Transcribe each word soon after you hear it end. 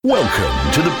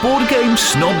Welcome to the Board Game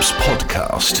Snobs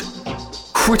Podcast.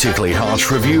 Critically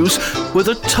harsh reviews with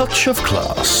a touch of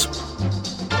class.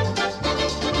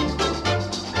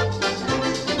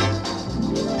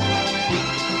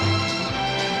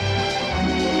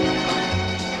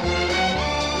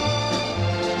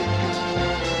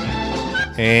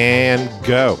 And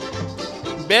go.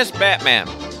 Best Batman.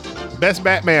 Best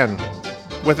Batman.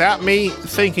 Without me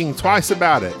thinking twice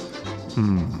about it.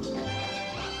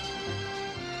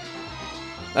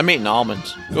 I'm eating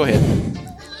almonds. Go ahead.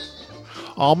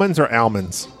 Almonds or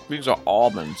almonds? These are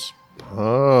almonds.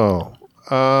 Oh.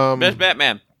 Best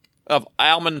Batman of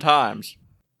almond times.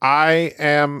 I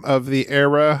am of the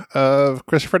era of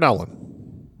Christopher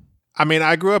Nolan. I mean,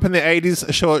 I grew up in the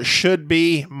 80s, so it should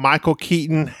be Michael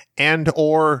Keaton and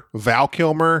or Val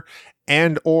Kilmer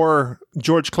and or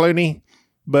George Clooney,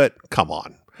 but come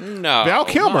on. No, Val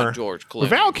Kilmer. not George Clooney.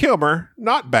 Val Kilmer,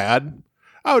 not bad.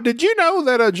 Oh, did you know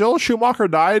that Joel Schumacher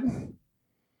died?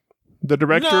 The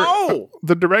director. No.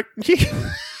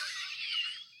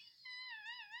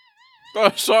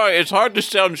 Oh, sorry, it's hard to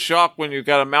sound shocked when you've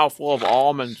got a mouthful of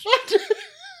almonds.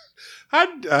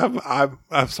 I'm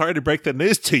sorry to break the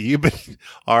news to you, but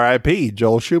R.I.P.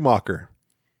 Joel Schumacher.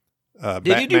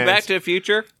 Did you do Back to the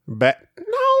Future? No,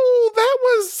 that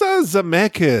was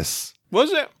Zemeckis.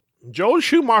 Was it? Joel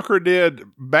Schumacher did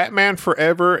Batman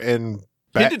Forever and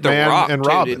Batman he did The Rock and too,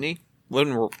 Robin. didn't he?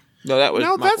 No, that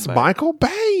was that's Bay. Michael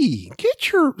Bay.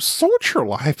 Sort your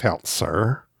life out,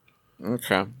 sir.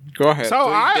 Okay, go ahead. So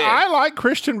Please do. I like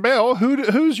Christian Bale.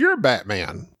 Who's your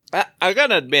Batman? I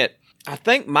gotta admit, I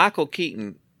think Michael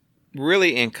Keaton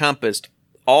really encompassed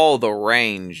all the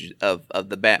range of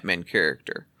the Batman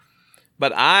character.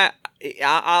 But I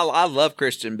love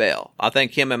Christian Bale. I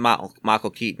think him and Michael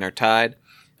Keaton are tied.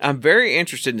 I'm very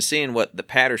interested in seeing what the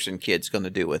Patterson kid's going to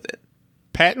do with it.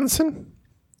 Pattinson?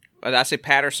 Did I say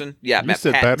Patterson? Yeah, You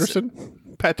said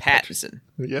Pattinson. Patterson?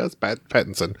 Yes,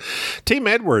 Pattinson. Team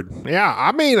Edward. Yeah,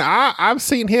 I mean, I've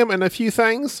seen him in a few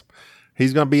things.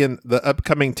 He's going to be in the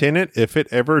upcoming Tenet if it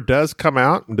ever does come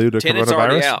out due to Tenet's coronavirus.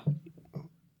 already out.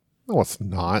 No, it's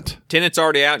not. Tenet's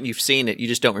already out and you've seen it. You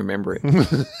just don't remember it.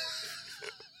 It's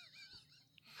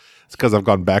because I've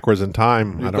gone backwards in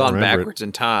time. You've I don't gone remember backwards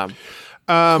in time.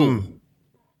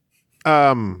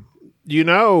 You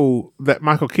know that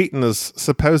Michael Keaton is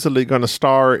supposedly going to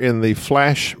star in the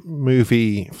Flash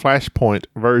movie, Flashpoint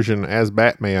version as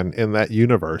Batman in that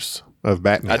universe of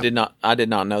Batman. I did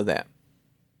not know that.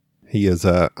 He is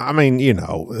I mean,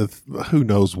 who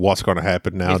knows what's going to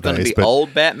happen nowadays. He's going to be but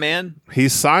old Batman?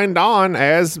 he's signed on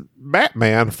as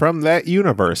Batman from that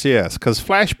universe, yes. Because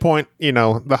Flashpoint,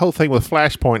 the whole thing with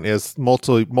Flashpoint is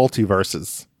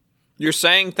multiverses. You're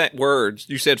saying words.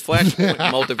 You said Flashpoint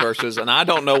multiverses, and I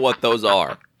don't know what those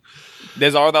are.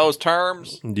 Are those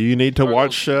terms? Do you need to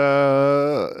watch,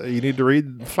 you need to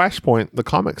read Flashpoint, the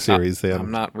comic series then? I'm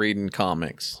not reading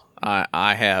comics.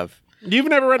 I have. You've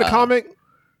never read a comic?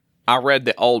 I read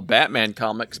the old Batman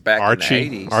comics back in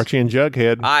the 80s. Archie and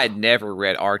Jughead. I had never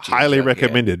read Archie Highly and Jughead.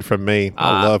 recommended from me.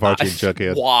 I love Archie and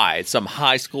Jughead. Why? Some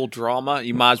high school drama?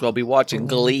 You might as well be watching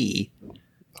Glee.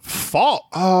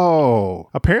 Oh,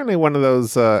 apparently one of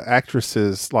those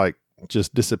actresses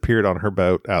just disappeared on her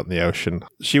boat out in the ocean.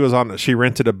 She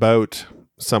rented a boat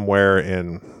somewhere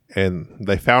and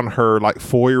they found her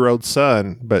 4-year-old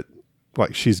son, but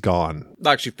she's gone.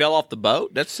 Like she fell off the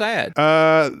boat? That's sad.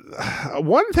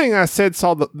 One thing I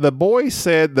saw the boy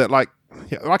said that like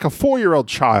a 4-year-old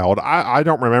child. I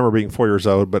don't remember being 4 years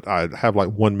old, but I have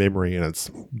one memory and it's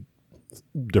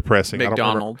depressing.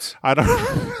 McDonald's. I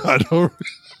don't.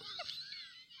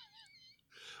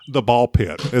 The ball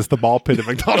pit. It's the ball pit at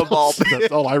McDonald's. The ball pit.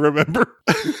 That's all I remember.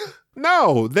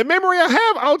 No, the memory I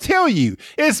have, I'll tell you,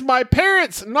 is my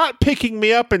parents not picking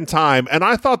me up in time, and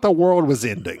I thought the world was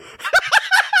ending.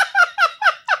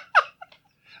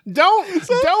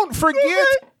 Don't forget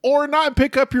or not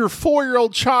pick up your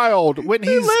 4-year-old child when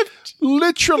he's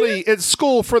literally at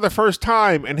school for the first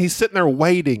time, and he's sitting there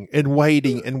waiting and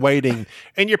waiting and waiting,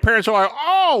 and your parents are like,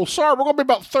 "Oh, sorry, we're going to be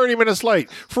about 30 minutes late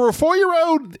for a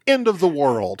 4-year-old. End of the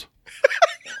world."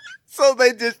 So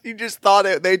you just thought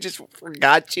they just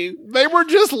forgot you? They were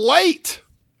just late.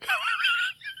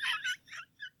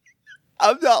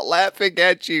 I'm not laughing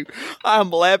at you.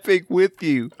 I'm laughing with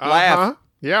you. Laugh.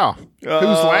 Yeah. Who's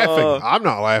laughing? I'm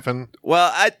not laughing.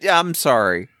 Well, I'm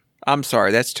sorry. I'm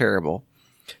sorry. That's terrible.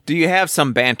 Do you have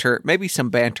some banter? Maybe some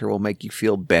banter will make you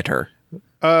feel better.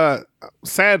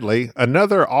 Sadly,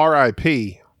 another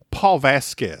R.I.P. Paul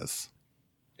Vasquez.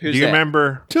 Who's Do you that?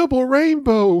 remember? Double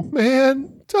Rainbow,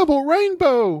 man. Double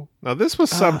Rainbow. Now, this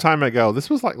was some time ago. This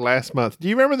was last month. Do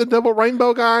you remember the Double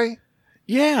Rainbow guy?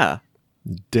 Yeah.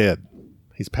 Dead.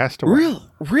 He's passed away.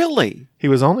 Really? He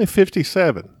was only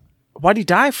 57. What'd he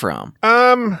die from?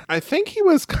 I think he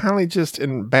was kind of just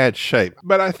in bad shape,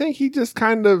 but I think he just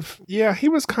he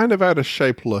was kind of out of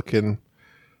shape looking.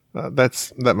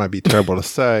 That might be terrible to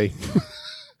say.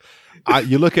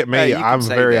 You look at me, I'm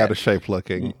very out of shape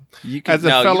looking. You have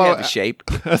a shape.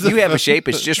 You have a shape.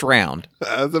 It's just round.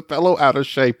 As a fellow out of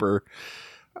shaper.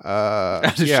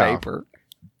 Shaper.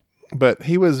 But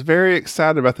he was very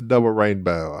excited about the double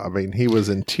rainbow. I mean, he was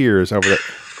in tears over that.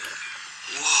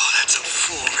 Whoa, that's a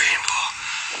full rainbow.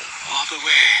 All the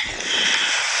way.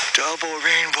 Double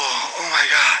rainbow. Oh my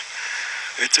God.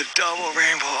 It's a double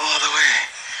rainbow all the way.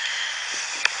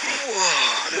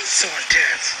 Whoa, that's so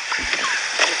intense.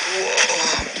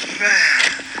 Whoa, man.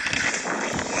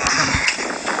 Wow.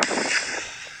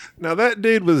 Now, that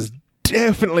dude was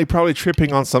definitely probably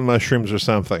tripping on some mushrooms or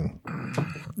something.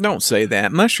 Don't say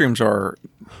that. Mushrooms are...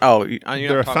 Oh,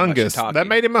 they're a fungus. That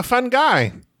made him a fun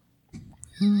guy.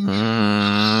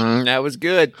 That was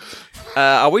good.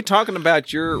 Are we talking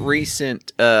about your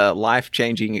recent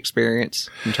life-changing experience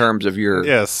in terms of your...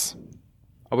 Yes.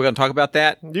 Are we going to talk about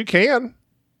that? You can.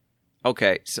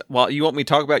 Okay. So, you want me to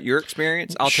talk about your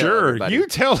experience? I'll tell everybody. You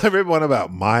tell everyone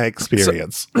about my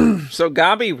experience. So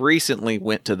Gabi recently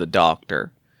went to the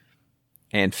doctor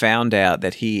and found out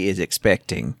that he is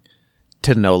expecting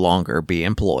to no longer be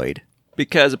employed.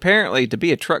 Because apparently to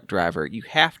be a truck driver, you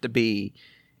have to be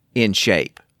in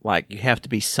shape. Like, you have to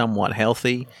be somewhat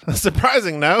healthy.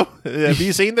 Surprising, no? Have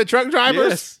you seen the truck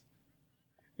drivers?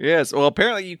 Yes. Well,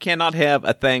 apparently you cannot have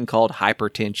a thing called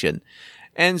hypertension.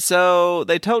 And so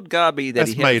they told Gabi that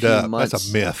he had made a few months.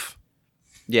 That's a myth.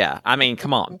 Yeah. I mean,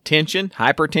 come on. Tension,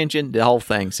 hypertension, the whole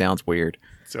thing sounds weird.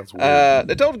 Sounds weird.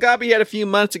 They told Gabi he had a few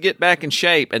months to get back in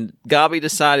shape. And Gabi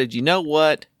decided, you know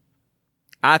what?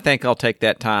 I think I'll take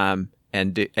that time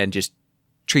and just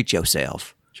treat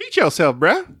yourself. Treat yourself,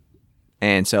 bruh.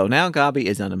 And so now Gabi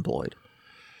is unemployed.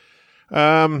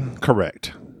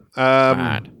 Correct.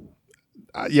 Right.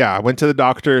 Yeah, I went to the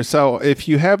doctor. So if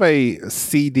you have a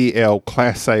CDL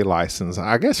Class A license,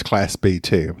 I guess Class B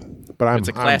too. But it's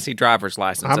a Class C driver's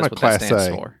license. That's what that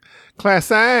stands for.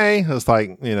 Class A is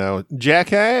like,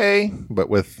 Jack A, but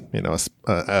with, what's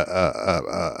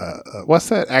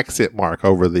that accent mark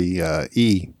over the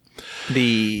E?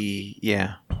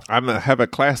 I have a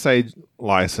Class A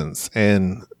license,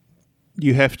 and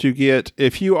you have to get,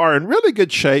 if you are in really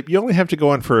good shape, you only have to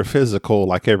go in for a physical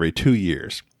like every 2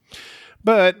 years.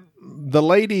 But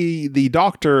the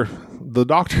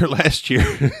doctor last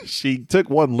year, she took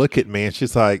one look at me and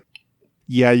she's like,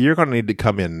 yeah, you're going to need to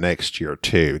come in next year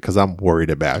too, because I'm worried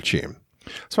about you.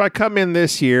 So I come in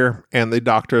this year and the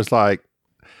doctor's like,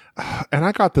 and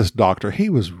I got this doctor, he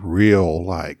was real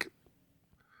like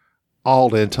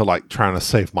all into like trying to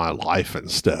save my life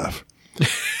and stuff.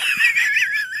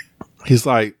 He's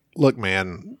like, look,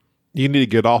 man, you need to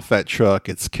get off that truck.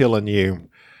 It's killing you.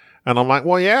 And I'm like,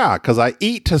 well, yeah, because I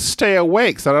eat to stay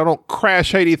awake so I don't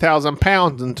crash 80,000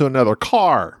 pounds into another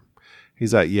car.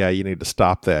 He's like, yeah, you need to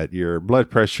stop that. Your blood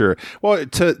pressure. Well,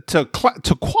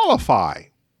 to qualify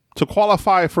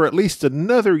for at least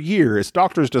another year, it's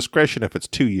doctor's discretion if it's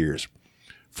 2 years.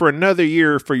 For another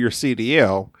year for your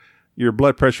CDL, your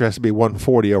blood pressure has to be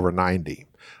 140 over 90.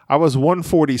 I was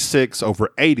 146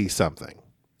 over 80 something.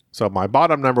 So my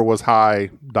bottom number was high,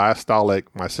 diastolic.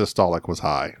 My systolic was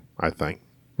high, I think.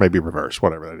 Maybe reverse,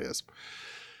 whatever that is.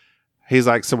 He's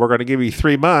like, so we're going to give you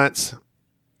 3 months.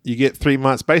 You get 3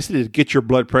 months basically to get your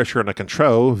blood pressure under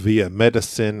control via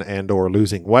medicine and or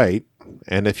losing weight.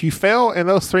 And if you fail in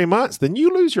those 3 months, then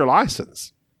you lose your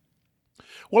license.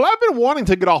 Well, I've been wanting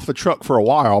to get off the truck for a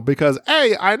while because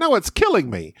A, I know it's killing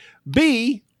me.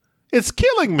 B, it's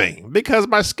killing me because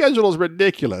my schedule is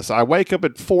ridiculous. I wake up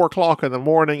at 4 o'clock in the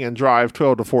morning and drive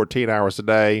 12 to 14 hours a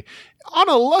day. On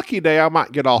a lucky day, I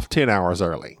might get off 10 hours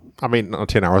early. I mean, not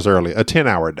 10 hours early, a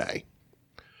 10-hour day.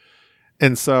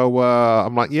 And so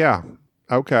I'm like, yeah,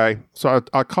 okay. So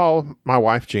I call my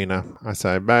wife, Gina. I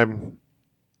say, babe,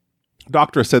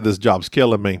 doctor said this job's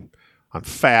killing me. I'm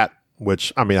fat,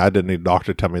 which, I mean, I didn't need a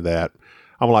doctor to tell me that.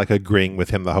 I'm like agreeing with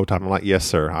him the whole time. I'm like, yes,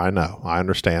 sir. I know. I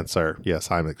understand, sir.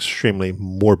 Yes, I'm extremely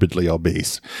morbidly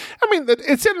obese. I mean,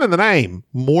 it's in the name,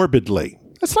 morbidly.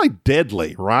 It's like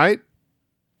deadly, right?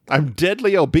 I'm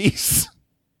deadly obese.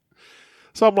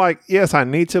 So I'm like, yes, I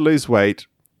need to lose weight.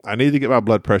 I need to get my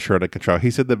blood pressure under control. He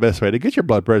said the best way to get your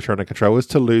blood pressure under control is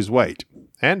to lose weight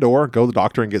and or go to the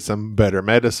doctor and get some better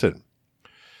medicine.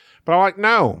 But I'm like,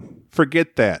 no,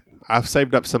 forget that. I've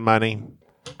saved up some money.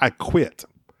 I quit.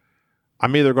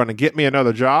 I'm either going to get me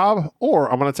another job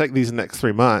or I'm going to take these next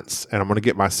 3 months and I'm going to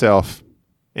get myself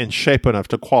in shape enough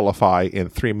to qualify in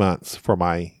 3 months for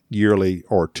my yearly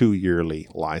or 2-yearly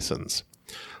license.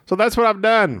 So that's what I've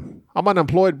done. I'm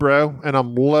unemployed, bro, and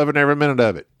I'm loving every minute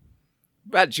of it.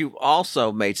 But you've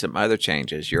also made some other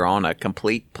changes. You're on a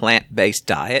complete plant-based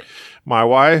diet. My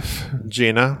wife,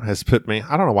 Gina, has put me,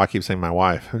 I don't know why I keep saying my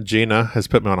wife. Gina has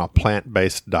put me on a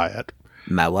plant-based diet.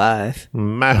 My wife.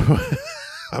 I'm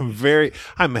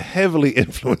heavily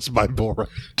influenced by Borat.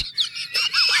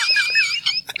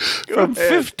 From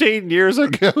 15 years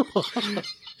ago.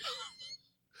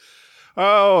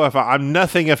 I'm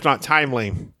nothing if not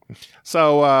timely.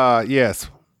 So, yes,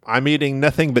 I'm eating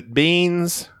nothing but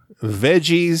beans,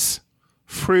 veggies,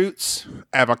 fruits,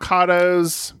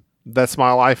 avocados. That's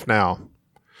my life now.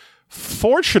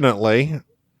 Fortunately,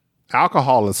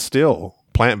 alcohol is still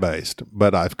plant-based,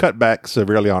 but I've cut back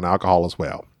severely on alcohol as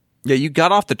well. Yeah, you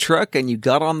got off the truck and you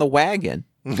got on the wagon.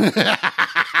 You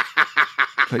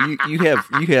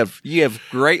have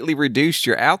greatly reduced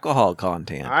your alcohol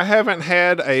content. I haven't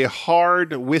had a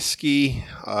hard whiskey,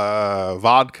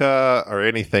 vodka, or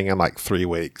anything in like 3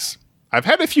 weeks. I've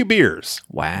had a few beers.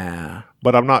 Wow.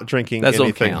 But I'm not drinking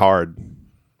anything hard.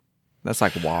 That's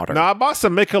like water. No, I bought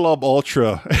some Michelob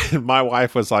Ultra, and my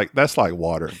wife was like, that's like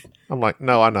water. I'm like,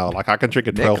 no, I know. Like, I can drink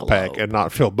a 12-pack and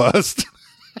not feel buzzed.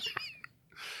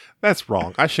 That's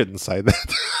wrong. I shouldn't say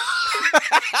that.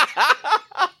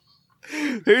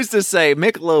 Who's to say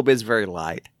Michelob is very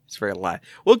light? It's very light.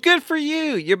 Well, good for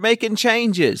you. You're making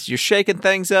changes. You're shaking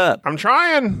things up. I'm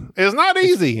trying. It's not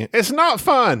easy. It's not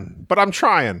fun, but I'm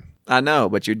trying. I know,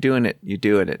 but you're doing it. You're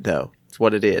doing it, though. It's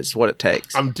what it is. It's what it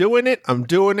takes. I'm doing it. I'm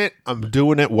doing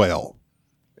it well.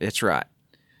 It's right.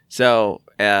 So,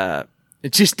 it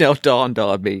just now dawned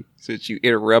on me, since you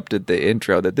interrupted the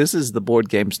intro, that this is the Board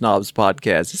Game Snobs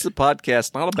podcast. This is a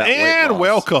podcast not about weight loss. And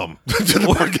welcome to the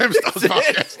Board Game Snobs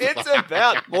podcast. It's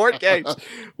about board games.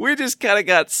 We just kind of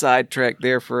got sidetracked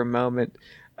there for a moment.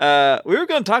 We were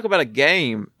going to talk about a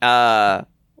game. What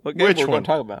game Which were we going to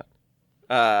talk about?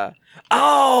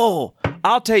 I'll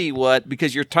tell you what,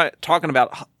 because you're talking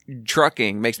about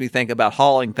trucking makes me think about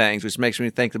hauling things, which makes me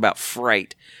think about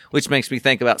freight, which makes me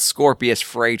think about Scorpius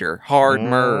Freighter, hard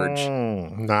merge.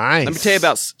 Nice. Let me tell you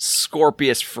about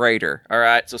Scorpius Freighter. All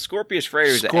right, so Scorpius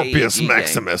Freighter is Scorpius an AEG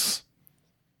Maximus.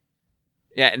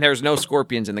 Game. Yeah, and there's no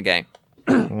scorpions in the game.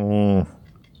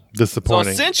 Disappointing.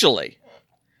 So essentially,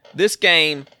 this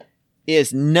game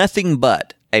is nothing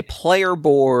but a player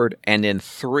board and then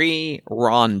 3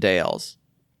 rondelles.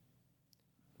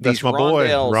 That's my boy,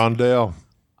 Rondell.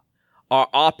 Are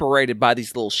operated by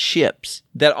these little ships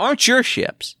that aren't your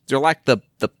ships. They're like the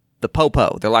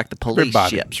popo. They're like the police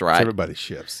ships, right? It's everybody's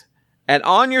ships. And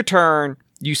on your turn,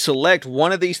 you select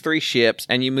one of these 3 ships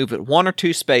and you move it 1 or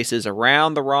 2 spaces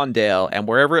around the rondelle, and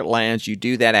wherever it lands, you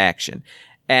do that action.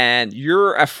 And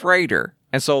you're a freighter.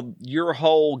 And so your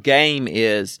whole game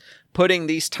is putting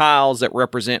these tiles that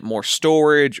represent more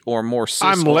storage or more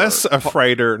I'm less a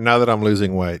freighter now that I'm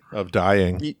losing weight of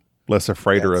dying. Less a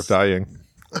freighter of dying.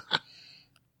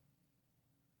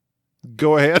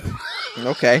 Go ahead.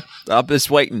 Okay. I'm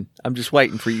just waiting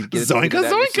for you to get it out of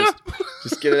your system.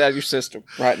 Just get it out of your system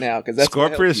right now, because that's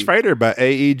Scorpius Freighter by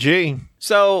AEG.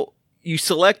 So you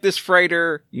select this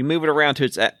freighter, you move it around to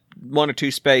its 1 or 2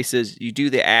 spaces, you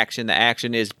do the action. The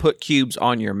action is put cubes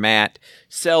on your mat,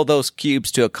 sell those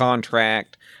cubes to a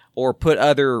contract, or put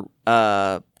other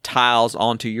tiles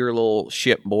onto your little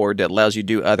ship board that allows you to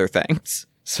do other things.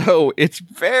 So it's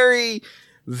very,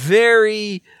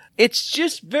 very... It's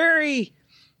just very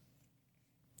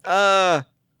boring.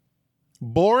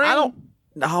 I don't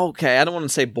want to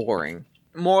say boring.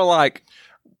 More like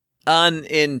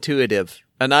unintuitive.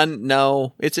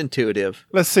 No, it's intuitive.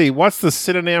 Let's see. What's the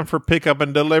synonym for pick up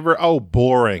and deliver? Oh,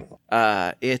 boring.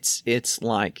 It's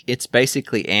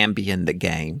basically Ambien the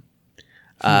game.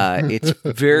 It's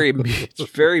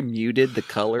very muted, the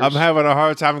colors. I'm having a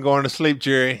hard time going to sleep,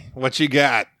 Jerry. What you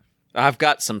got? I've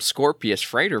got some Scorpius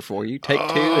Freighter for you. Take 2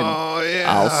 and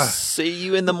I'll see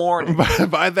you in the morning.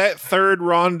 By that 3rd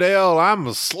rondelle, I'm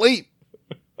asleep.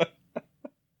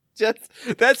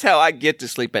 That's how I get to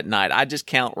sleep at night. I just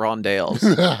count rondelles.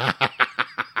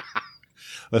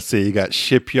 Let's see. You got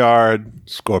Shipyard,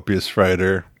 Scorpius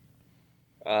Freighter.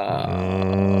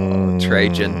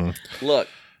 Trajan. Look.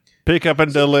 Pick up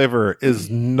and deliver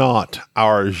is not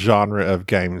our genre of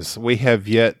games. We have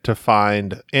yet to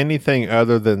find anything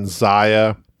other than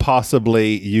Zaya,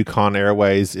 possibly Yukon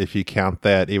Airways, if you count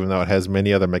that, even though it has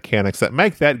many other mechanics that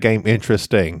make that game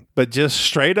interesting. But just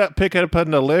straight up pick up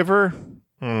and deliver?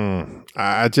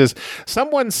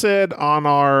 Someone said on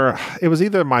it was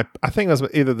either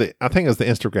the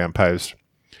Instagram post,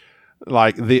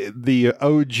 like the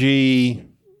OG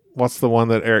what's the one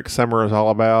that Eric Summer is all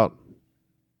about?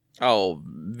 Oh,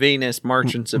 Venus,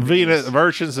 Merchants of Venus.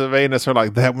 Merchants of Venus are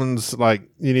like, that one's like,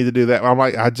 you need to do that. I'm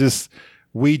like,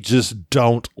 we just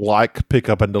don't like pick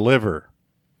up and deliver.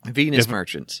 Venus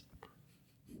Merchants.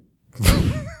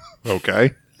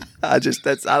 Okay. I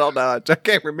don't know. I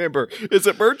can't remember. Is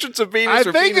it Merchants of Venus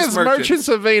or think Venus it's Merchants? Merchants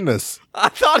of Venus. I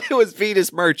thought it was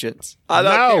Venus Merchants. I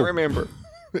can't remember.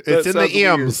 It's in the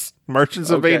M's. Merchants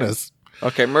of Venus.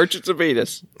 Okay, Merchants of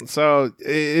Venus. So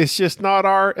it's just not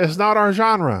our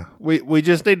genre. We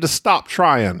just need to stop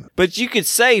trying. But you could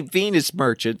say Venus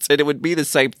Merchants and it would be the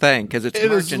same thing because it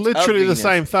is literally the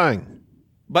same thing.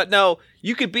 But no,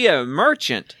 you could be a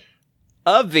merchant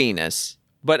of Venus.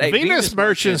 But a Venus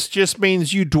merchants just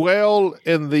means you dwell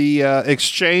in the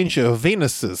exchange of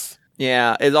Venuses.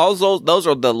 Yeah, those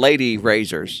are the lady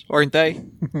razors, aren't they?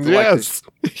 Yes.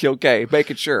 Okay,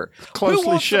 making sure.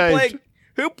 Closely shaved.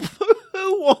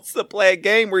 Who wants to play a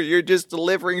game where you're just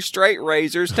delivering straight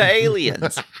razors to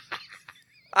aliens?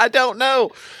 I don't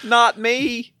know. Not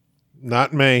me.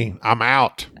 Not me. I'm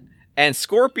out. And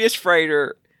Scorpius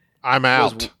Freighter. I'm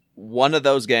out. One of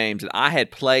those games, and I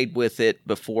had played with it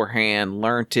beforehand,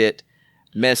 learned it,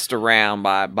 messed around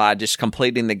by just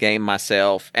completing the game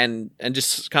myself, and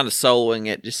just kind of soloing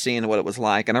it, just seeing what it was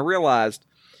like. And I realized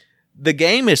the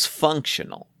game is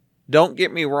functional. Don't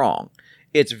get me wrong.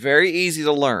 It's very easy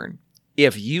to learn.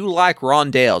 If you like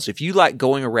rondelles, if you like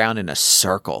going around in a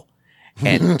circle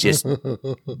and just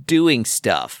doing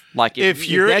stuff, like if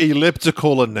you're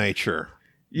elliptical in nature,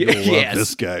 you'll love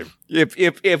this game.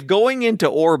 If going into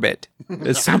orbit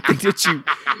is something that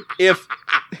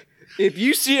if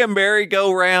you see a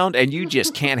merry-go-round and you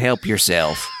just can't help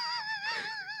yourself,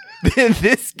 then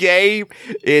this game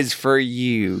is for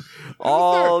you.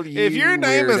 If your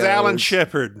name is Alan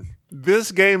Shepard,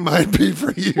 this game might be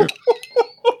for you.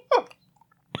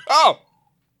 Oh,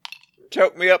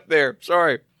 choke me up there.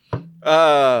 Sorry.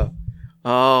 Oh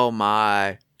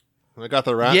my! I got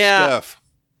the right stuff.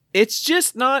 It's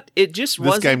just not. It just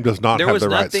wasn't. This game does not have the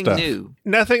right stuff. There was nothing new.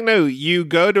 Nothing new. You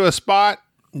go to a spot,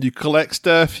 you collect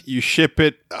stuff, you ship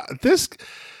it.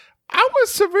 I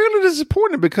was severely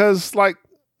disappointed because, like,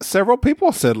 several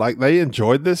people said, like, they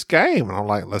enjoyed this game, and I'm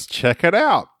like, let's check it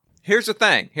out. Here's the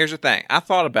thing. I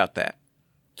thought about that.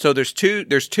 So there's two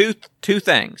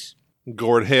things.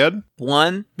 Gourd head.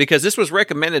 One, because this was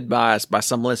recommended by us by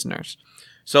some listeners.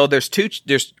 So there's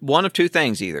one of two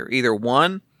things. Either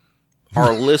one,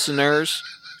 our listeners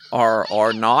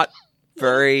are not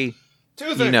very,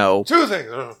 Two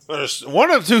things. There's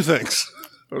one of two things.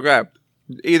 Okay.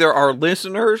 Either our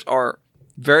listeners are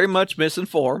very much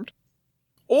misinformed,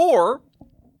 or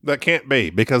that can't be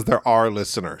because there are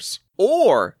listeners.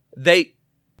 Or they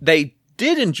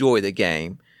did enjoy the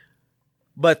game,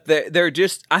 but they're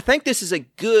just. I think this is a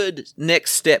good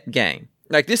next step game.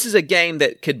 Like, this is a game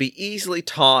that could be easily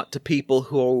taught to people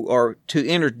who are to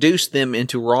introduce them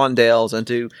into rondelles and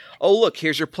to, oh, look,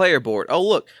 here's your player board. Oh,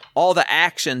 look, all the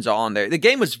actions on there. The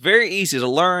game was very easy to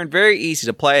learn, very easy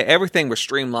to play. Everything was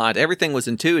streamlined. Everything was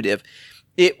intuitive.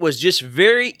 It was just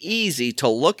very easy to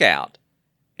look out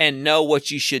and know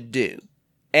what you should do.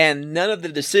 And none of the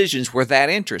decisions were that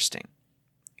interesting.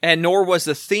 And nor was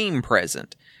the theme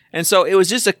present. And so it was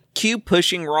just a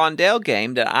cube-pushing rondelle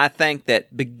game that I think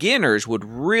that beginners would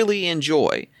really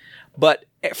enjoy. But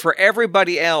for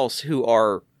everybody else who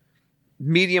are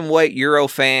medium-weight Euro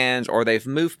fans, or they've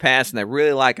moved past and they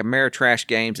really like Ameritrash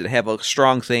games that have a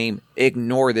strong theme,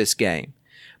 ignore this game.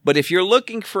 But if you're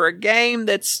looking for a game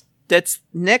that's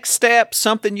next step,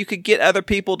 something you could get other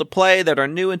people to play that are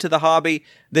new into the hobby,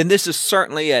 then this is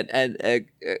certainly an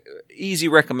easy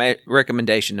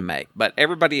recommendation to make. But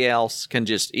everybody else can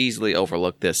just easily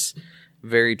overlook this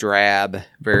very drab,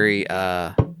 very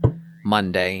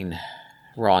mundane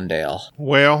rondelle.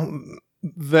 Well,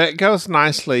 that goes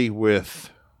nicely with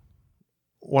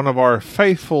one of our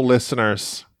faithful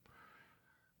listeners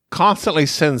constantly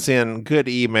sends in good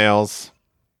emails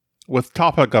with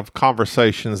topic of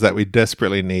conversations that we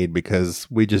desperately need because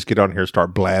we just get on here and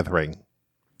start blathering.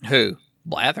 Who?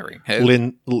 Blathering?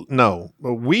 Who? No,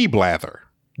 we blather.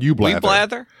 You blather. We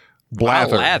blather?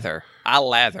 Blather. I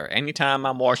lather. Anytime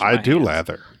I'm washing my I do hands.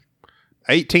 lather.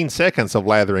 18 seconds of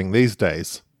lathering these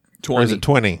days. 20. Or is it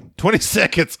 20? 20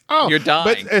 seconds. Oh, you're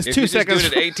dying. But it's if 2 you're seconds.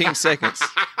 Just doing it 18 seconds.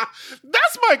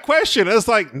 That's my question. It's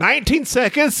like 19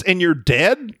 seconds and you're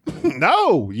dead?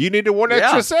 No, you need one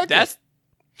extra second.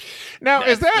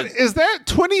 Is that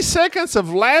 20 seconds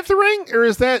of lathering, or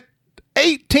is that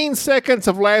 18 seconds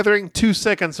of lathering, 2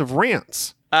 seconds of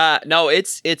rinse? No,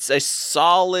 it's a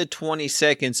solid 20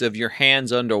 seconds of your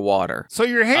hands underwater. So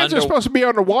your hands are supposed to be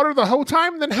underwater the whole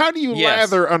time? Then how do you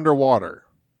lather underwater?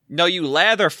 No, you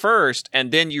lather first,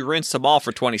 and then you rinse them off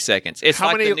for 20 seconds. It's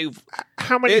How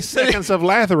many seconds of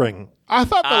lathering? I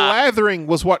thought the lathering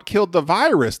was what killed the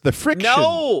virus, the friction.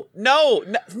 No.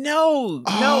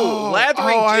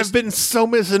 Lathering. I've been so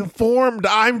misinformed.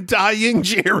 I'm dying,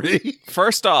 Jerry.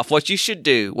 First off, what you should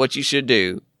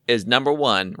do is, number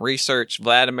one, research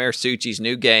Vladimir Suchi's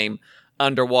new game,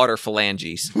 Underwater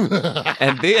Phalanges.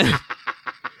 And then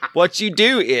what you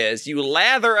do is you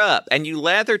lather up, and you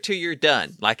lather till you're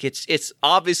done. Like it's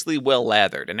obviously well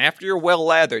lathered. And after you're well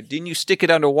lathered, then you stick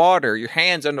it underwater, your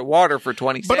hands underwater for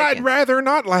 20 But seconds. I'd rather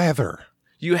not lather.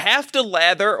 You have to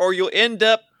lather, or you'll end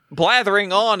up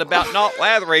blathering on about not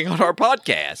lathering on our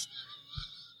podcast.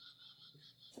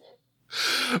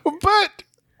 But,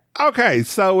 okay,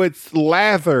 so it's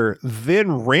lather,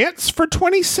 then rinse for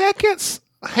 20 seconds?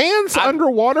 Hands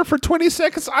underwater for 20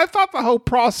 seconds? I thought the whole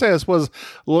process was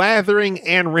lathering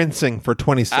and rinsing for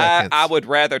 20 seconds. I would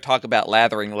rather talk about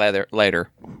lathering later.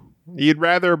 You'd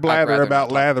rather blather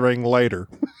about lathering later.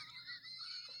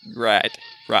 Right,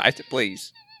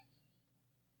 please.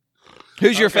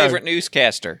 Who's your favorite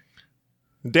newscaster?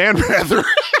 Dan Rather.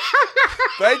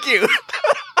 Thank you.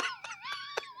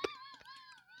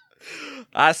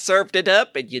 I served it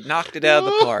up and you knocked it out of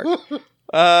the park.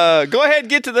 Go ahead and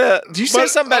get to the... Did you say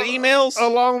something about emails?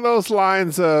 Along those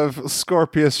lines of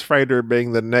Scorpius Freighter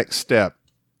being the next step,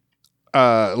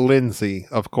 Lindsay,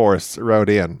 of course, wrote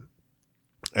in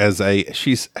as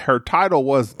her title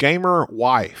was Gamer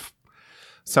Wife.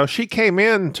 So she came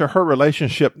into her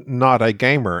relationship not a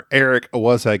gamer. Eric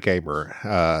was a gamer.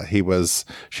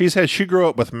 She said she grew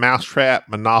up with Mousetrap,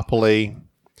 Monopoly.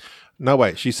 No,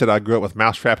 wait. She said, I grew up with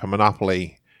Mousetrap and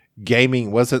Monopoly.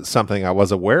 Gaming wasn't something I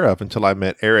was aware of until I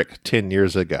met Eric 10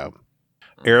 years ago.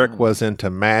 Eric was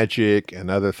into Magic and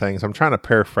other things. I'm trying to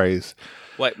paraphrase.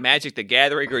 What, Magic the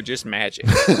Gathering or just Magic?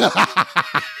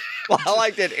 Well, I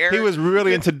like that Eric... He was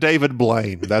really into David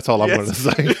Blaine. That's all I'm going to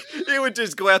say. He would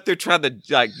just go out there trying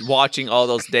to, watching all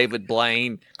those David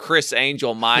Blaine, Chris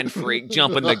Angel, Mind Freak,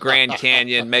 jumping the Grand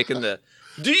Canyon, making the...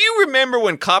 Do you remember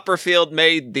when Copperfield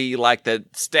made the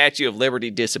Statue of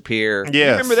Liberty disappear? Yes.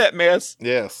 You remember that mess?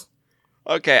 Yes.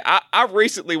 Okay, I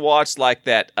recently watched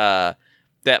that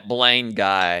Blaine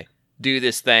guy do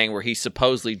this thing where he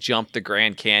supposedly jumped the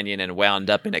Grand Canyon and wound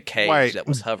up in a cage that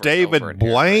was hovering David over an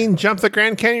Blaine airplane. jumped the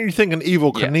Grand Canyon? You're thinking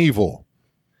Evel Knievel.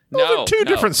 Those are two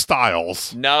different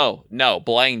styles. No,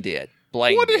 Blaine did.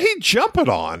 What did he jump it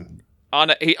on?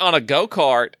 On a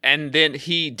go-kart, and then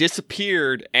he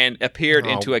disappeared and appeared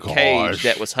into a cage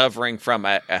that was hovering from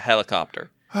a helicopter.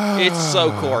 It's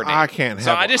so corny. I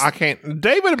can't.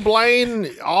 David Blaine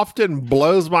often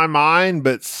blows my mind,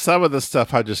 but some of the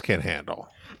stuff I just can't handle.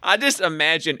 I just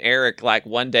imagine Eric,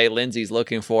 one day Lindsay's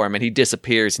looking for him and he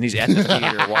disappears and he's at the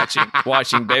theater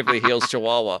watching Beverly Hills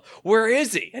Chihuahua. Where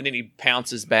is he? And then he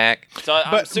pounces back. So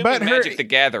I'm assuming Magic the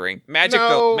Gathering. Magic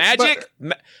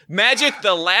the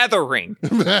Lathering.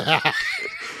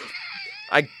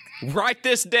 Write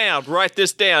this down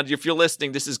if you're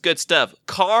listening. This is good stuff.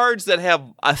 Cards that have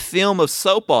a film of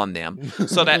soap on them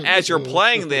so that as you're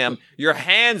playing them, your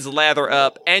hands lather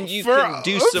up and you can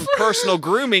do some personal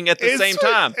grooming at the same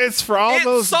time. It's for all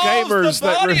those gamers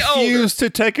that refuse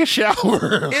to take a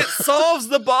shower. It solves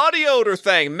the body odor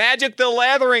thing. Magic the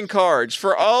Lathering cards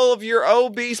for all of your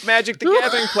obese Magic the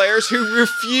Gathering players who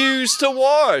refuse to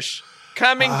wash.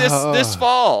 Coming this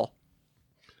fall.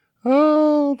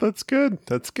 Oh, that's good.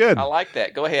 I like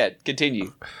that. Go ahead.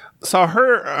 Continue. So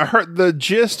the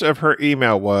gist of her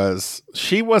email was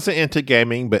she wasn't into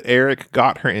gaming, but Eric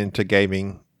got her into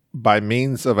gaming by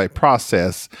means of a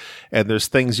process, and there's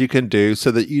things you can do so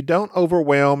that you don't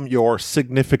overwhelm your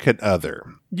significant other.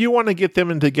 You want to get them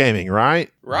into gaming,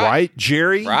 right? Right,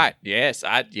 Jerry? Right. Yes,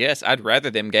 I'd rather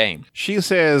them game. She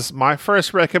says, my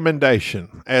first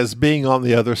recommendation as being on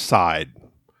the other side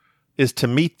is to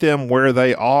meet them where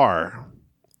they are.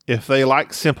 If they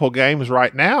like simple games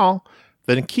right now,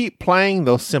 then keep playing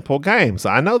those simple games.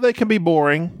 I know they can be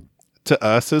boring to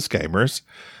us as gamers,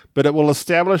 but it will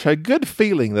establish a good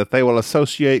feeling that they will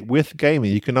associate with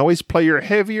gaming. You can always play your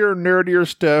heavier, nerdier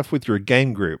stuff with your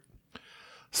game group.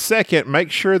 Second, make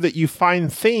sure that you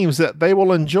find themes that they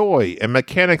will enjoy and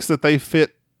mechanics that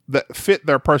fit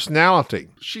their personality.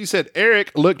 She said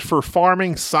Eric looked for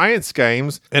farming science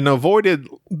games and avoided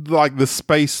the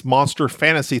space monster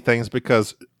fantasy things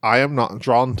because I am not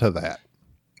drawn to that.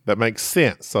 That makes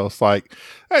sense. So it's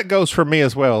that goes for me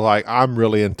as well. I'm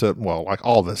really into,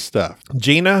 all this stuff.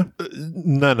 Gina,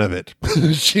 none of it.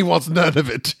 She wants none of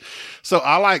it. So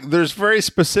there's very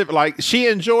specific, she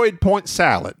enjoyed point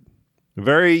salad.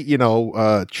 Very,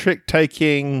 trick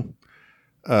taking,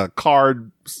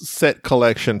 card set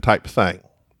collection type thing.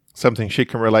 something she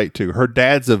can relate to. Her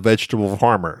dad's a vegetable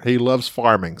farmer. He loves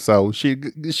farming, so she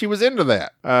was into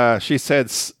that. She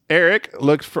said Eric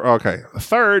looked for,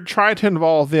 third, try to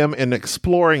involve them in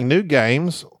exploring new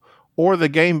games or the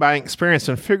game buying experience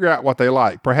and figure out what they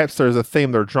like. Perhaps there's a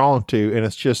theme they're drawn to, and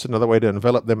it's just another way to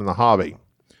envelop them in the hobby.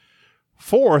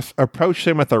 Fourth, approach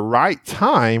them at the right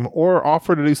time or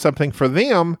offer to do something for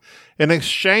them in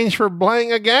exchange for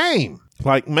playing a game,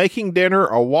 like making dinner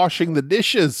or washing the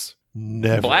dishes.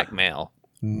 Never. Blackmail.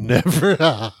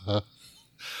 Never.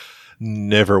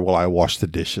 Never will I wash the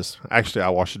dishes. Actually, I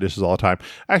wash the dishes all the time.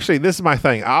 Actually, this is my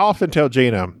thing. I often tell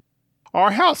Gina,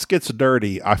 our house gets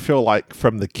dirty, I feel like,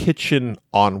 from the kitchen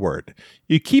onward.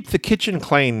 You keep the kitchen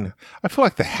clean, I feel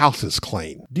like the house is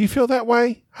clean. Do you feel that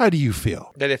way? How do you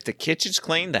feel? That if the kitchen's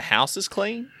clean, the house is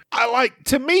clean?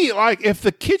 To me, if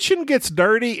the kitchen gets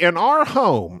dirty in our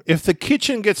home, if the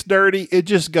kitchen gets dirty, it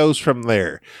just goes from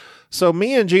there. So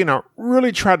me and Gina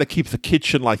really try to keep the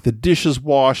kitchen, like the dishes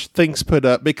washed, things put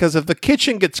up, because if the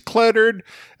kitchen gets cluttered,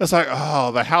 it's like,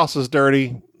 oh, the house is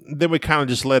dirty. Then we kind of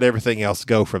just let everything else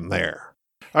go from there.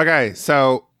 Okay,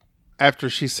 so after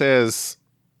she says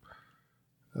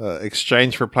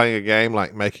exchange for playing a game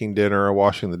like making dinner or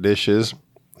washing the dishes,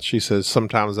 she says,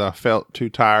 sometimes I felt too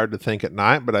tired to think at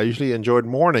night, but I usually enjoyed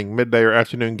morning, midday, or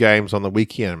afternoon games on the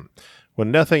weekend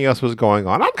when nothing else was going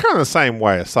on. I'm kind of the same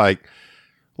way. It's like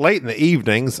late in the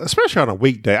evenings, especially on a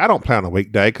weekday. I don't play on a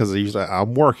weekday because usually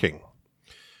I'm working.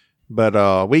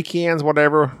 But weekends,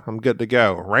 whatever, I'm good to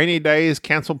go. Rainy days,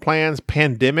 canceled plans,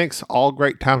 pandemics, all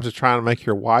great times to try and make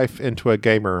your wife into a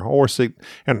gamer.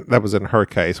 And that was in her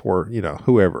case, or,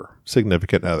 whoever,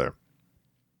 significant other.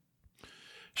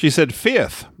 She said,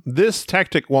 fifth, this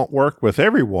tactic won't work with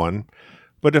everyone,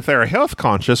 but if they're health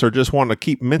conscious or just want to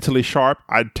keep mentally sharp,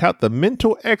 I'd tout the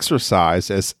mental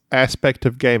exercise as aspect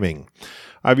of gaming.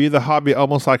 I view the hobby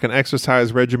almost like an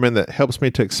exercise regimen that helps me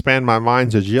to expand my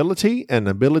mind's agility and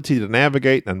ability to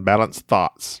navigate and balance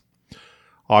thoughts.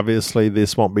 Obviously,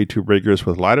 this won't be too rigorous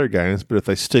with lighter games, but if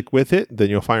they stick with it,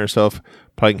 then you'll find yourself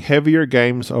playing heavier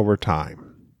games over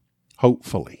time.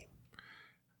 Hopefully.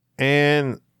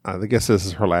 And I guess this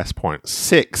is her last point.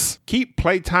 6, keep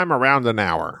playtime around an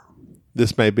hour.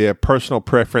 This may be a personal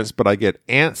preference, but I get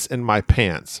ants in my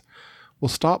pants. Well,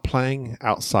 stop playing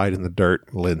outside in the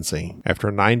dirt, Lindsay.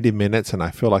 After 90 minutes and I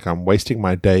feel like I'm wasting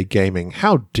my day gaming.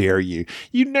 How dare you?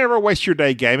 You never waste your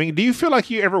day gaming. Do you feel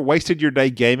like you ever wasted your day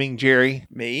gaming, Jerry?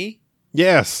 Me?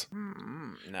 Yes.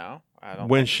 No, I don't.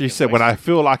 When she said, when I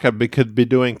feel like I could be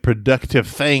doing productive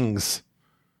things.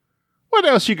 What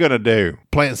else you going to do?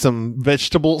 Plant some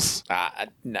vegetables?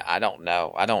 No, I don't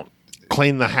know. I don't.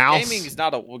 Clean the house? Gaming's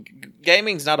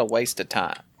not a waste of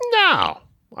time. No,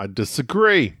 I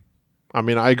disagree. I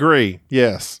mean, I agree.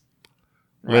 Yes.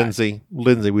 Right. Lindsay,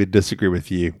 we disagree with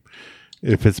you.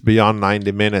 If it's beyond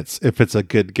 90 minutes, if it's a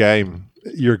good game,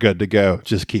 you're good to go.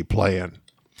 Just keep playing.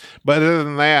 But other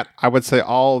than that, I would say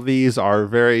all of these are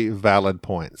very valid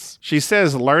points. She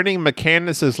says, learning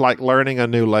mechanics is like learning a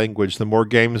new language. The more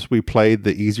games we played,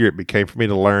 the easier it became for me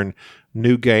to learn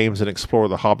new games and explore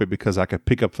the hobby because I could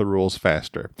pick up the rules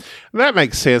faster. And that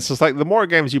makes sense. It's like the more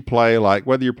games you play, like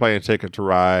whether you're playing Ticket to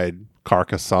Ride,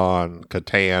 Carcassonne,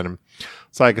 Catan,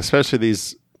 it's like especially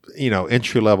these,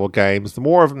 entry-level games, the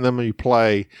more of them you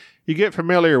play, you get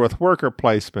familiar with worker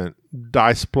placement,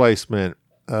 dice placement,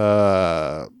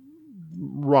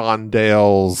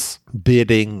 rondelles,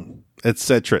 bidding,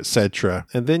 etc.,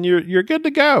 and then you're good to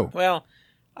go. Well,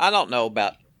 I don't know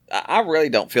about. I really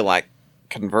don't feel like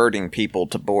converting people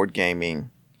to board gaming.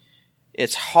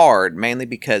 It's hard, mainly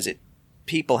because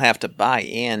people have to buy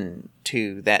in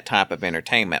to that type of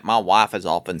entertainment. My wife has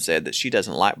often said that she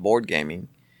doesn't like board gaming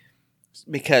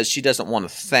because she doesn't want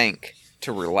to think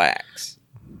to relax.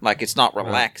 Like it's not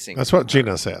relaxing. That's what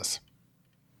Gina says.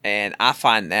 And I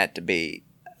find that to be,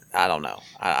 I don't know.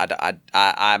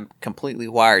 I'm completely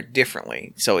wired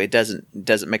differently, so it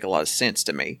doesn't make a lot of sense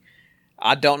to me.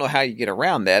 I don't know how you get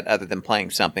around that other than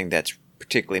playing something that's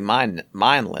particularly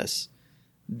mindless,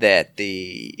 that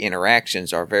the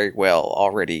interactions are very well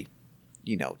already,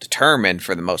 determined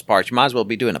for the most part. You might as well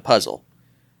be doing a puzzle.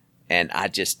 And I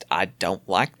don't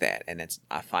like that. And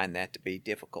I find that to be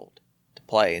difficult to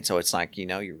play. And so it's like,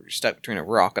 you're stuck between a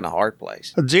rock and a hard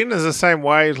place. Gina's the same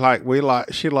way.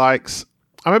 She likes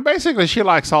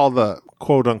all the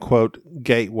quote unquote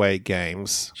gateway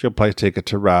games. She'll play Ticket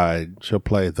to Ride. She'll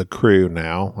play The Crew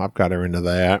now. I've got her into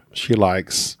that. She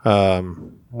likes,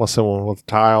 what's the one with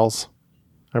tiles?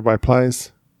 Everybody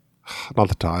plays? Not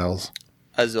the tiles.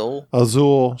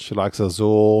 Azul. She likes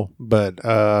Azul, but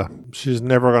she's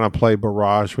never going to play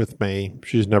Barrage with me.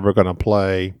 She's never going to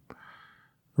play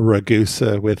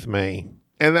Ragusa with me.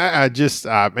 And I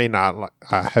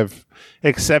have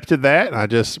accepted that. And I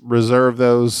just reserve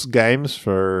those games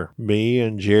for me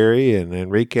and Jerry and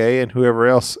Enrique and whoever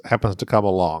else happens to come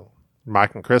along.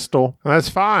 Mike and Crystal. And that's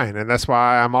fine. And that's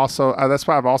why I've also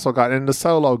gotten into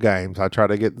solo games. I try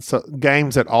to get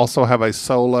games that also have a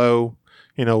solo,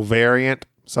 variant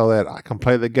so that I can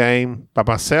play the game by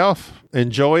myself,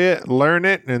 enjoy it, learn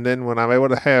it. And then when I'm able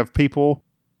to have people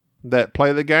that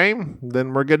play the game,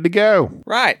 then we're good to go.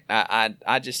 Right. I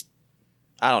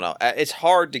don't know. It's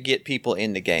hard to get people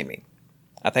into gaming.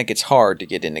 I think it's hard to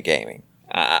get into gaming.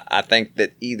 I think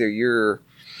that either you're,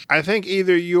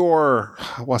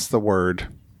 what's the word?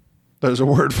 There's a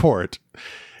word for it.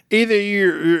 Either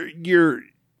you're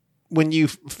when you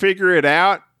figure it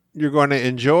out, you're going to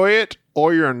enjoy it,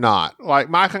 or you're not. Like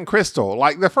Mike and Crystal.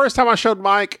 Like the first time I showed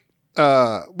Mike,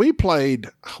 we played,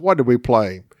 what did we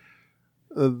play?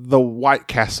 The White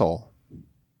Castle.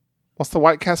 What's the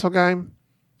White Castle game?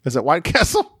 Is it White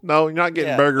Castle? No, you're not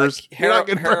getting burgers. Like you're not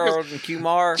getting Harold burgers. And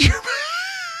Kumar.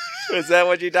 Is that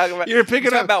what you're talking about? You're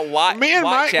picking up about White. Me and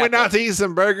Mike went out to eat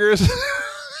some burgers.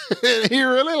 And he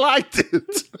really liked it.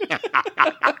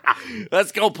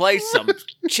 Let's go play some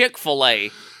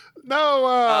Chick-fil-A. No,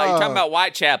 you're talking about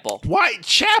Whitechapel.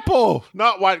 Whitechapel,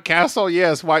 not White Castle.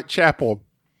 Yes, Whitechapel.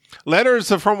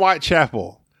 Letters are from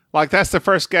Whitechapel. Like that's the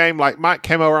first game. Like Mike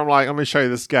came over. I'm like, let me show you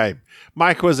this game.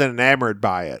 Mike was enamored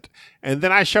by it, and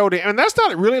then I showed him. And that's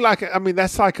not really like.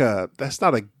 That's not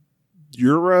a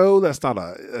Euro.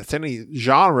 That's any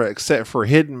genre except for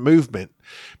hidden movement.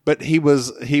 But he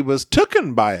was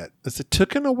tooken by it. Is it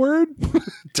tooken a word?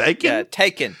 Taken. Yeah,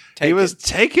 taken. He was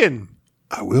taken.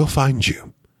 I will find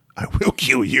you. I will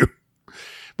kill you.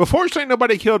 But fortunately,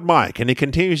 nobody killed Mike, and he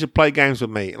continues to play games with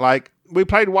me. Like, we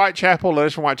played Whitechapel,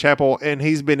 Letters from Whitechapel, and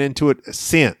he's been into it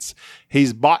since.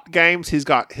 He's bought games. He's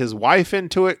got his wife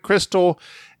into it, Crystal,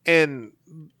 and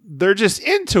they're just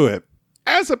into it.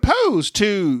 As opposed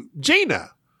to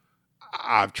Gina.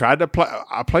 I've tried to play.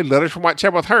 I played Letters from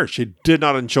Whitechapel with her. She did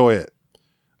not enjoy it.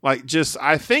 Like,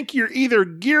 I think you're either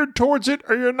geared towards it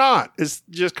or you're not. It's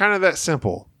just kind of that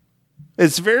simple.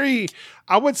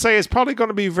 I would say it's probably going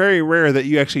to be very rare that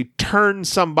you actually turn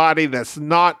somebody that's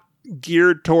not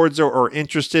geared towards or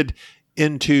interested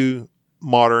into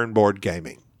modern board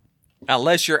gaming.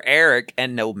 Unless you're Eric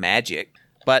and know Magic.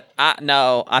 But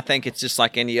I think it's just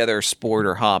like any other sport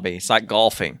or hobby. It's like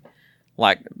golfing.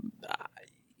 Like,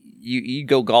 you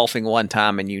go golfing one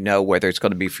time and you know whether it's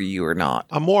going to be for you or not.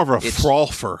 I'm more of a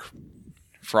frother.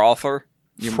 Frother?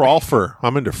 Frother.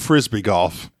 I'm into frisbee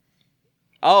golf.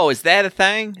 Oh, is that a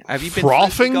thing? Have you been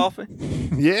frothing?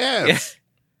 Golfing? Yes.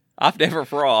 I've never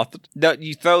frothed.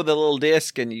 You throw the little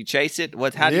disc and you chase it.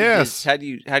 How do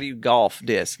you golf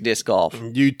disc golf?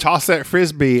 You toss that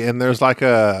frisbee and there's like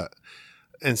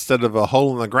instead of a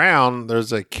hole in the ground,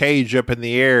 there's a cage up in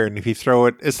the air, and if you throw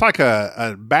it, it's like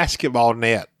a basketball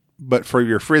net, but for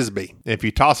your frisbee. If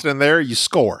you toss it in there, you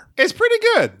score. It's pretty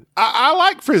good. I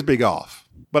like frisbee golf,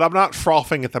 but I'm not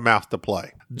frothing at the mouth to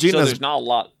play. So there's not a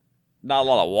lot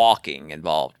of walking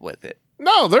involved with it.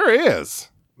 No, there is.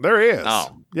 There is.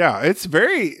 Oh. Yeah, it's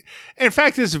very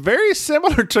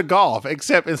similar to golf,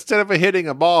 except instead of hitting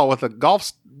a ball with a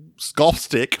golf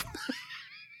stick.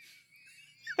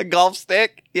 A golf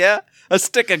stick? Yeah. A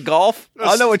stick of golf?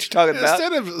 I know what you're talking about.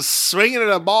 Instead of swinging at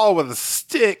a ball with a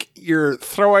stick, you're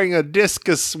throwing a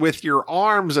discus with your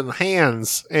arms and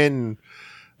hands. And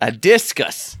a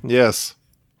discus? Yes.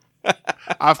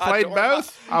 I've played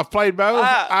both.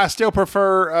 I still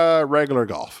prefer regular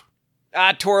golf.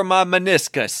 I tore my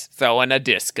meniscus throwing a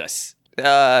discus.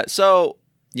 So,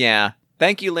 yeah.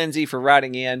 Thank you, Lindsay, for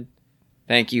writing in.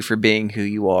 Thank you for being who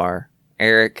you are.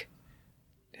 Eric,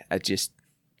 just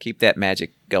keep that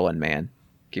magic going, man.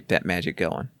 Keep that magic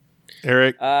going.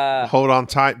 Eric, hold on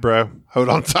tight, bro. Hold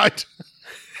on tight.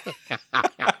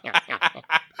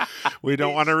 We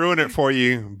don't want to ruin it for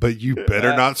you, but you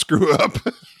better not screw up.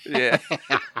 Yeah.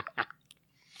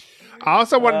 I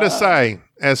also wanted to say,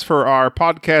 as for our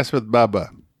podcast with Bubba,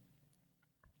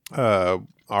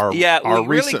 our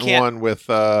recent one with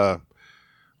where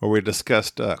we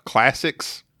discussed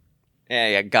classics.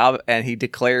 Yeah, and he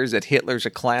declares that Hitler's a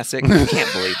classic. I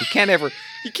can't believe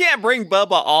you can't bring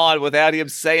Bubba on without him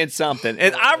saying something.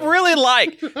 And I really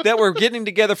like that we're getting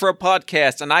together for a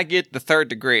podcast, and I get the third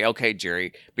degree. Okay,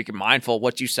 Jerry, be mindful of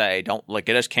what you say. Don't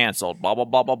get us canceled. Blah blah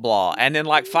blah blah blah. And then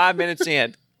 5 minutes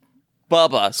in,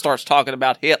 Bubba starts talking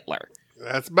about Hitler.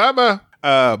 That's Bubba.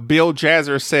 Bill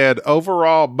Jazzer said,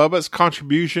 overall, Bubba's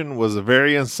contribution was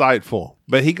very insightful.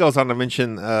 But he goes on to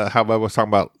mention how Bubba was talking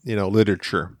about,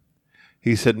 literature.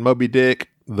 He said Moby Dick,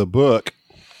 the book,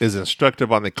 is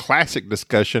instructive on the classic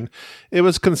discussion, it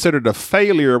was considered a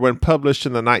failure when published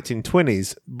in the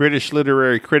 1920s. British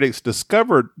literary critics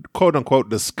discovered, quote-unquote,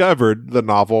 discovered the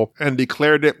novel and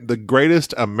declared it the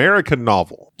greatest American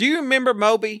novel. Do you remember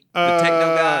Moby, the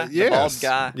techno guy, yes. the bald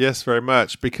guy? Yes, very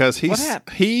much, because What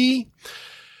happened?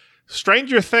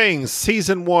 Stranger Things,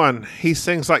 season 1, he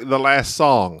sings like the last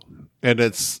song, and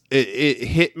it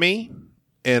hit me,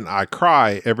 and I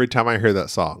cry every time I hear that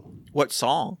song. What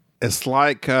song? It's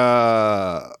like something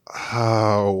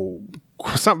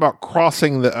about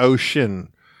crossing the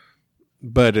ocean,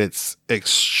 but it's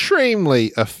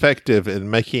extremely effective in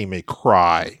making me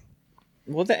cry.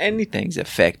 Well, anything's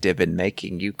effective in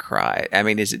making you cry. I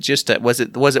mean, is it just was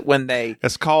it when they?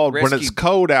 It's called When It's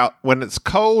Cold Out. When It's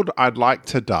Cold, I'd Like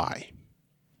to Die.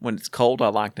 When It's Cold, I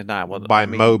Like to Die. Well, by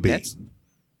Moby.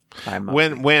 By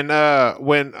Moby.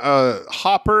 When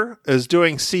Hopper is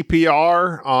doing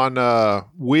CPR on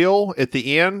Will at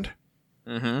the end.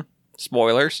 Mm-hmm.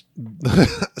 Spoilers.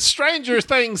 Stranger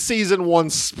Things season 1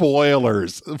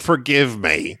 spoilers. Forgive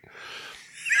me.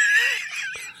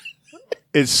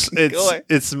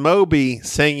 It's Moby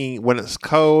singing "When It's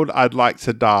Cold, I'd Like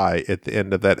to Die" at the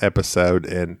end of that episode,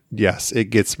 and yes, it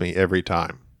gets me every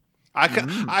time.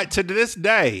 To this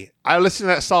day, I listen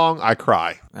to that song, I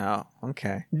cry. Oh,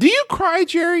 okay. Do you cry,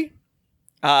 Jerry?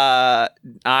 When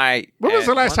was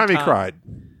the last time you cried?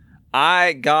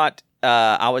 I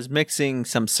was mixing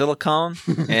some silicone,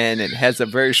 and it has a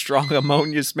very strong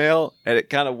ammonia smell, and it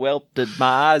kind of welted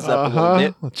my eyes up a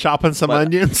little bit. Chopping some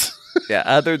onions. Yeah.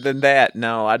 Other than that,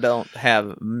 no, I don't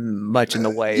have much in the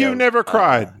way. You've never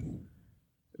cried.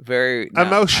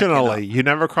 Emotionally, you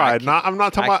never cried. I'm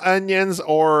not talking about onions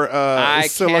or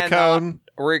silicone.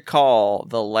 I recall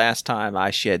the last time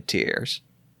I shed tears.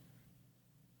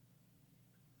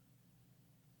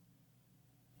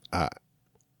 I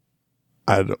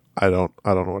don't know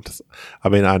what to say. I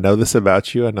mean, I know this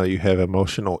about you. I know you have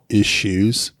emotional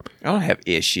issues. I don't have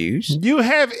issues. You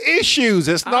have issues.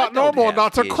 It's not normal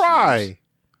not to cry.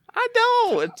 I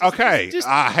don't. Okay.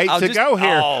 I hate to go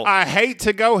here. I hate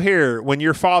to go here. When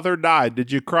your father died,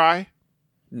 did you cry?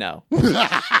 No.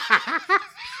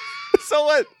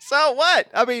 So what?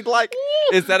 I mean, like,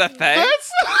 is that a thing?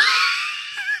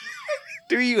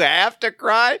 Do you have to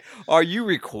cry? Are you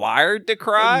required to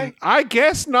cry? I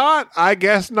guess not.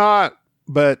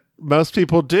 But most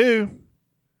people do.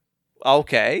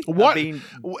 Okay. What?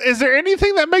 Is there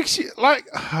anything that makes you like,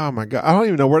 oh my God, I don't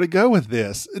even know where to go with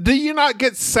this. Do you not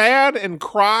get sad and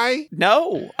cry?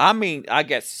 No. I mean, I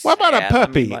guess. What about a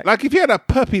puppy? I mean, like if you had a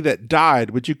puppy that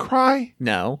died, would you cry?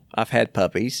 No. I've had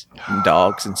puppies and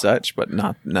dogs and such, but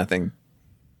nothing.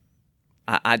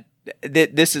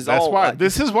 This is why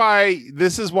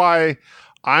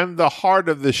I'm the heart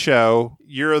of the show.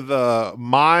 You're the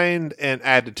mind and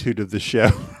attitude of the show.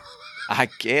 I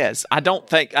guess. I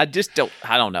don't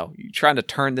know. You're trying to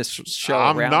turn this show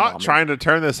around. I'm not trying to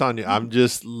turn this on you. I'm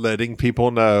just letting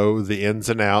people know the ins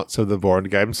and outs of the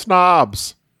board game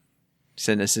snobs.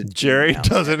 Send us a Jerry email.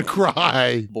 Doesn't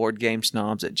cry.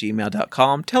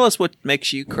 BoardGameSnobs@gmail.com. Tell us what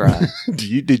makes you cry.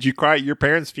 Did you cry at your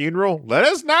parents' funeral? Let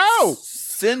us know.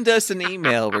 Send us an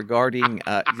email regarding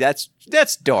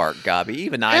that's dark, Gobby.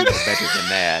 Even I know better than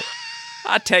that.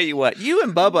 I tell you what, you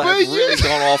and Bubba have really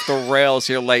gone off the rails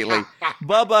here lately.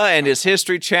 Bubba and his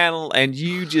History Channel, and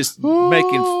you just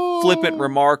making flippant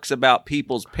remarks about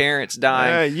people's parents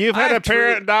dying. You've had a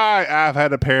parent die. I've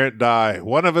had a parent die.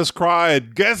 One of us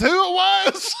cried. Guess who it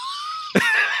was?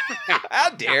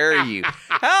 How dare you?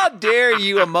 How dare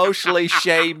you emotionally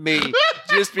shame me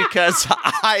just because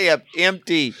I am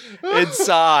empty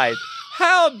inside?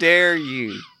 How dare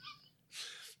you?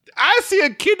 I see a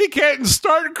kitty cat and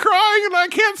start crying and I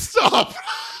can't stop.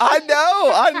 I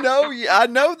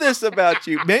know this about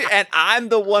you. And I'm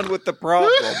the one with the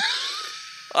problem.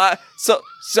 So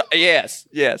yes.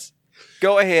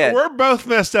 Go ahead. We're both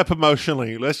messed up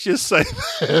emotionally. Let's just say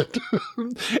that.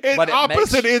 At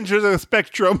opposite ends of the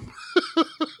spectrum.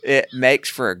 It makes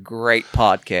for a great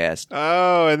podcast.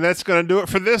 Oh, and that's going to do it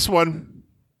for this one.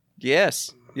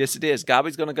 Yes, it is.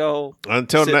 Gobby's going to go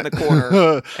sit in the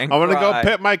corner and I'm going to go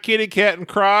pet my kitty cat and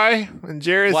cry. And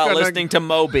Jerry's while listening to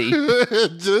Moby.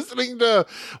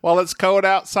 While it's cold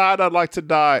outside, I'd like to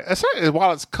die.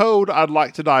 While it's cold, I'd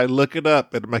like to die. Look it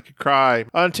up. It'll make you cry.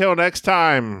 Until next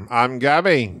time, I'm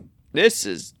Gabby. This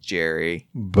is Jerry.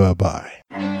 Bye-bye.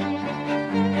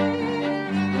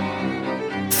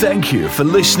 Thank you for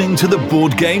listening to the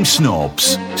Board Game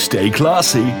Snobs. Stay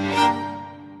classy.